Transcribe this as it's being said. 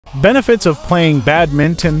Benefits of playing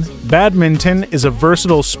badminton. Badminton is a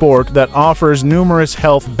versatile sport that offers numerous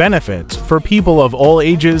health benefits for people of all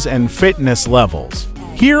ages and fitness levels.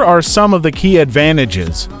 Here are some of the key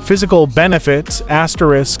advantages. Physical benefits, *,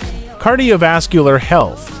 cardiovascular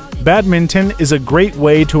health. Badminton is a great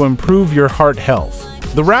way to improve your heart health.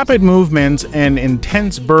 The rapid movements and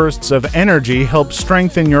intense bursts of energy help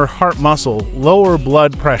strengthen your heart muscle, lower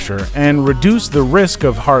blood pressure, and reduce the risk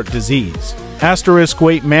of heart disease.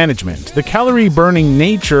 Weight management. The calorie-burning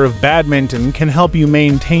nature of badminton can help you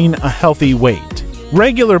maintain a healthy weight.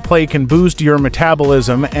 Regular play can boost your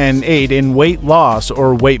metabolism and aid in weight loss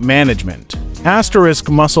or weight management.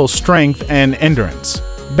 Muscle strength and endurance.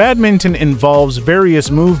 Badminton involves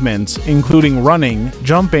various movements, including running,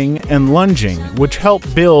 jumping, and lunging, which help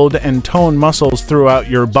build and tone muscles throughout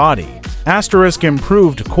your body.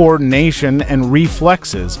 Improved coordination and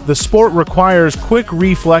reflexes. The sport requires quick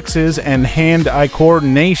reflexes and hand-eye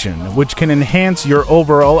coordination, which can enhance your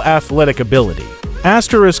overall athletic ability.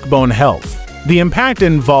 Bone health. The impact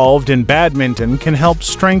involved in badminton can help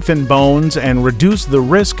strengthen bones and reduce the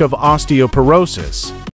risk of osteoporosis.